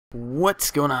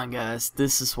What's going on, guys?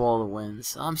 This is Wall of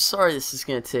Wins. I'm sorry this is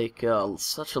going to take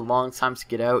such a long time to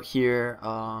get out here.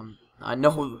 I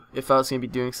know if I was going to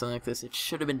be doing something like this, it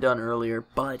should have been done earlier,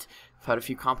 but I've had a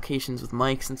few complications with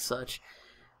mics and such.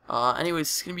 Anyways,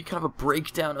 it's going to be kind of a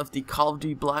breakdown of the Call of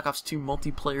Duty Black Ops 2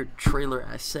 multiplayer trailer.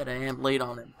 I said I am late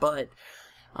on it, but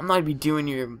I'm not going to be doing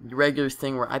your regular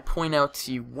thing where I point out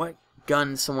to you what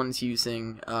gun someone's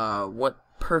using, what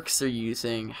perks they're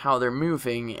using, how they're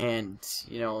moving, and,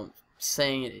 you know,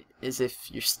 saying it as if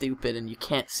you're stupid and you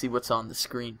can't see what's on the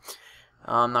screen.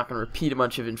 I'm not going to repeat a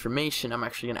bunch of information. I'm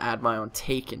actually going to add my own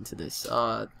take into this.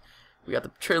 We got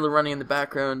the trailer running in the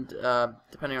background.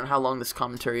 Depending on how long this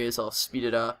commentary is, I'll speed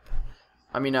it up.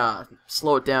 I mean,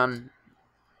 slow it down,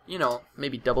 you know,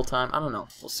 maybe double time. I don't know.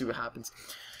 We'll see what happens.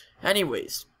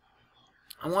 Anyways,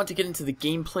 I want to get into the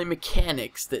gameplay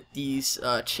mechanics that these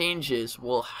changes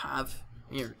will have,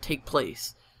 take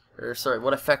place, or sorry,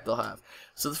 what effect they'll have.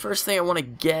 So the first thing I want to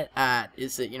get at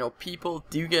is that, people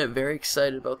do get very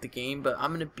excited about the game, but I'm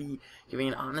going to be giving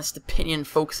an honest opinion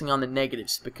focusing on the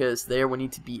negatives, because they will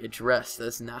need to be addressed,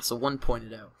 as NASA 1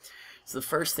 pointed out. So the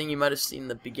first thing you might have seen in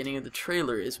the beginning of the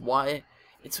trailer is why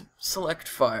it's select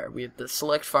fire. We have the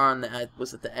select fire on the,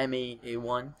 was it the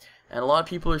MA1? And a lot of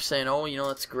people are saying, oh,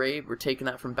 that's great, we're taking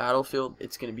that from Battlefield,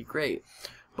 it's going to be great.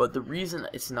 But the reason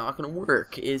it's not going to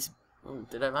work is,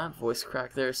 did I have my voice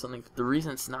crack there or something? The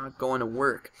reason it's not going to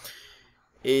work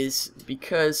is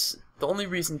because the only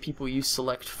reason people use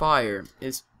select fire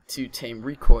is to tame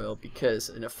recoil, because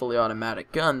in a fully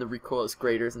automatic gun, the recoil is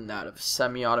greater than that of a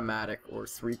semi-automatic or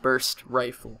 3-burst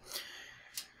rifle.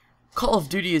 Call of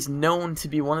Duty is known to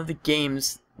be one of the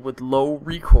games with low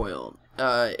recoil.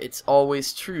 It's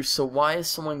always true, so why is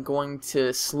someone going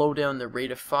to slow down the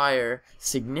rate of fire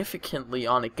significantly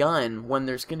on a gun when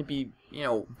there's going to be,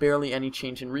 barely any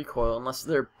change in recoil, unless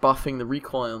they're buffing the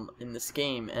recoil in this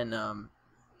game and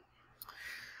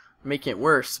making it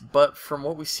worse? But from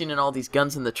what we've seen in all these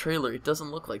guns in the trailer, it doesn't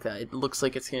look like that. It looks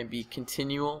like it's going to be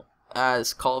continual,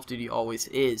 as Call of Duty always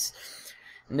is.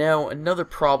 Now, another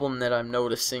problem that I'm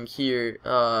noticing here,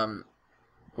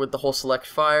 with the whole select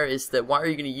fire, is that why are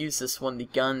you going to use this when the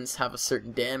guns have a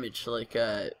certain damage? Like,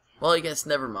 well, I guess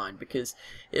never mind, because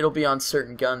it'll be on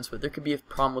certain guns, but there could be a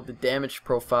problem with the damage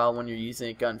profile when you're using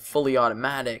a gun fully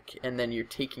automatic, and then you're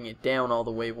taking it down all the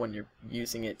way when you're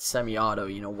using it semi-auto.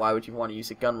 Why would you want to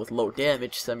use a gun with low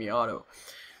damage semi-auto?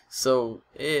 So,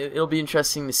 it'll be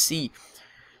interesting to see.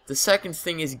 The second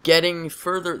thing is getting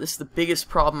further. This is the biggest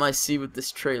problem I see with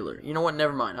this trailer. You know what,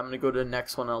 never mind. I'm going to go to the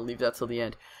next one, I'll leave that till the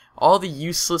end. All the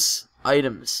useless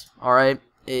items, alright?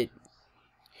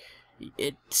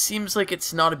 It seems like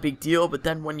it's not a big deal, but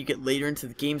then when you get later into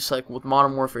the game cycle with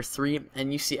Modern Warfare 3,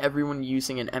 and you see everyone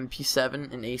using an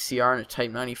MP7, an ACR, and a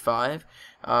Type 95,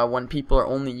 when people are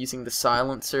only using the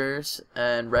silencers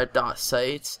and red dot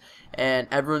sights, and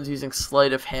everyone's using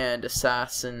sleight of hand,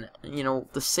 assassin,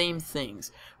 the same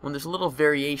things. When there's a little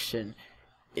variation,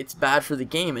 it's bad for the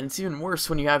game, and it's even worse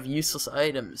when you have useless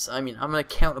items. I mean, I'm going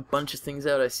to count a bunch of things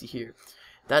out I see here.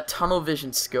 That tunnel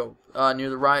vision scope near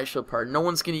the riot shield part, no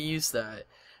one's going to use that.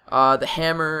 The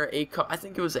hammer, I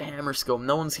think it was a hammer scope,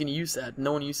 no one's going to use that.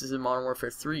 No one uses it in Modern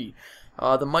Warfare 3.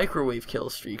 The microwave kill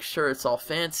streak, sure, it's all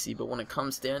fancy, but when it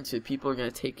comes down to it, people are going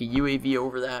to take a UAV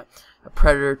over that, a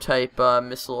Predator type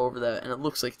missile over that, and it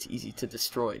looks like it's easy to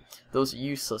destroy. Those are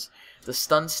useless. The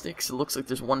stun sticks, it looks like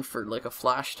there's one for like a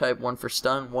flash type, one for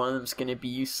stun, one of them's going to be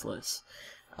useless.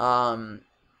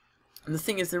 And the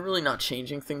thing is, they're really not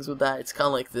changing things with that. It's kind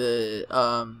of like the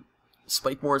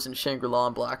Spike Moors and Shangri-La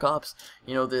and Black Ops.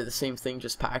 They're the same thing,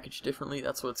 just packaged differently.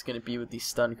 That's what it's going to be with these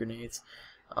stun grenades.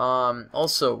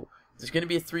 Also, there's going to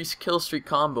be a 3-kill streak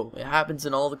combo. It happens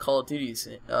in all the Call of Duties.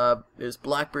 There's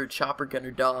Blackbird, Chopper, Gunner,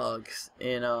 Dogs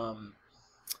in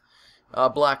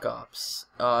Black Ops.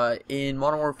 In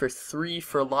Modern Warfare 3,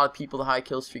 for a lot of people, the high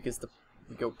kill streak is the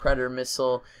Predator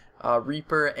missile,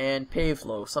 Reaper, and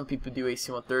Pavlo. Some people do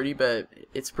AC-130, but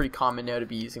it's pretty common now to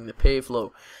be using the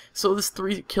Pavlo. So this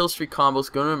 3-kill streak combo is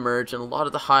going to emerge, and a lot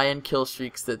of the high-end kill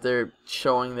streaks that they're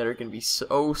showing that are going to be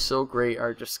so great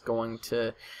are just going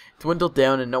to dwindle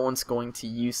down, and no one's going to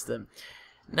use them.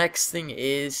 Next thing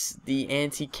is the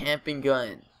anti-camping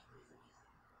gun.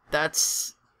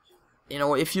 That's,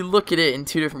 if you look at it in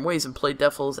two different ways and play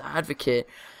devil's advocate,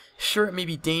 sure, it may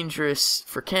be dangerous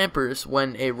for campers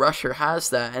when a rusher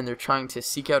has that and they're trying to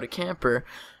seek out a camper,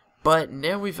 but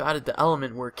now we've added the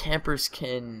element where campers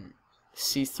can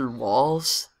see through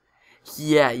walls.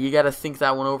 Yeah, you gotta think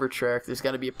that one over, Trek. There's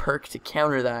gotta be a perk to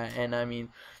counter that, and I mean,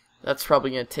 that's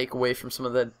probably going to take away from some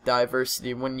of the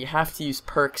diversity when you have to use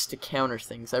perks to counter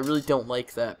things. I really don't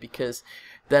like that, because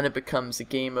then it becomes a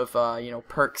game of you know,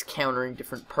 perks countering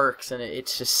different perks, and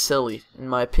it's just silly in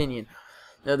my opinion.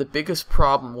 Now the biggest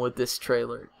problem with this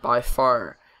trailer by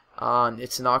far,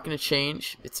 it's not going to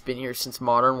change. It's been here since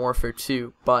Modern Warfare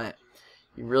 2, but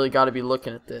you really got to be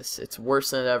looking at this. It's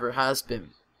worse than it ever has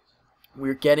been.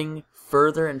 We're getting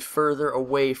further and further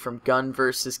away from gun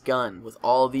versus gun with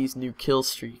all these new kill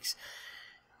streaks.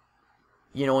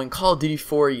 You know, in Call of Duty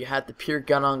 4, you had the pure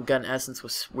gun-on-gun essence,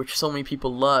 which so many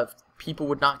people loved. People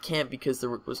would not camp because there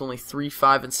was only 3,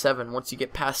 5, and 7. Once you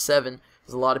get past 7,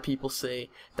 as a lot of people say,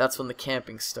 that's when the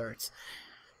camping starts.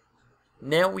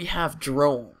 Now we have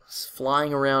drones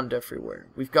flying around everywhere.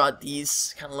 We've got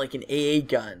these kind of like an AA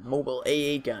gun, mobile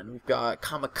AA gun. We've got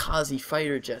kamikaze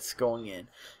fighter jets going in,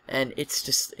 and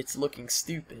it's looking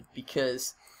stupid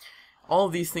because all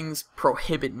of these things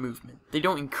prohibit movement. They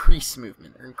don't increase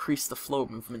movement or increase the flow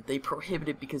of movement. They prohibit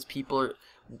it because people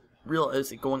realize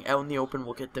that going out in the open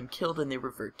will get them killed, and they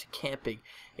revert to camping.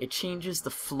 It changes the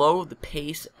flow, the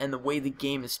pace, and the way the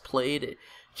game is played. It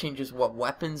changes what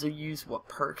weapons are used, what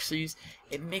perks are used.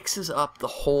 It mixes up the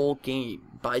whole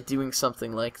game by doing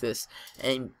something like this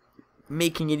and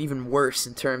making it even worse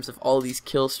in terms of all these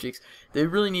kill streaks. They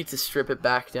really need to strip it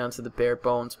back down to the bare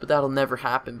bones, but that'll never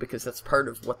happen because that's part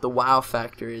of what the wow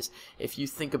factor is. If you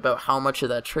think about how much of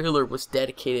that trailer was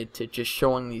dedicated to just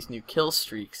showing these new kill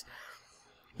streaks,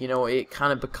 you know, it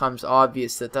kind of becomes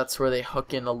obvious that that's where they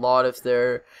hook in a lot of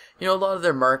their, you know, a lot of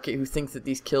their market, who think that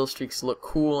these kill streaks look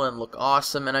cool and look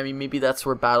awesome. And I mean, maybe that's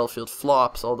where Battlefield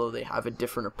flops, although they have a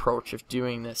different approach of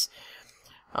doing this.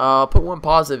 I'll put one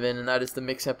positive in, and that is the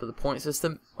mix-up of the point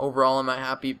system. Overall, am I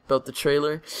happy about the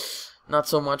trailer? Not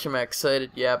so much. Am I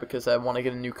excited? Yeah, because I want to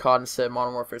get a new COD instead of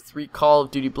Modern Warfare 3. Call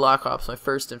of Duty Black Ops, my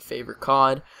first and favorite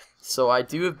COD. So I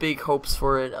do have big hopes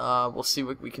for it. We'll see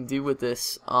what we can do with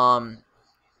this.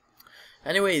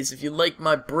 Anyways, if you like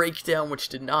my breakdown, which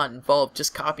did not involve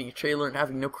just copying a trailer and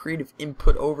having no creative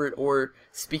input over it or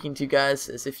speaking to you guys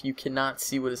as if you cannot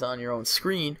see what is on your own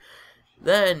screen,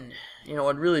 then, you know,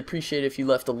 I'd really appreciate it if you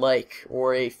left a like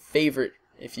or a favorite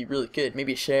if you really could,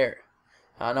 maybe a share.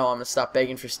 I know I'm going to stop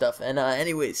begging for stuff. And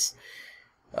anyways,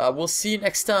 we'll see you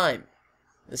next time.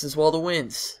 This is Waldo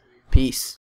Wins. Peace.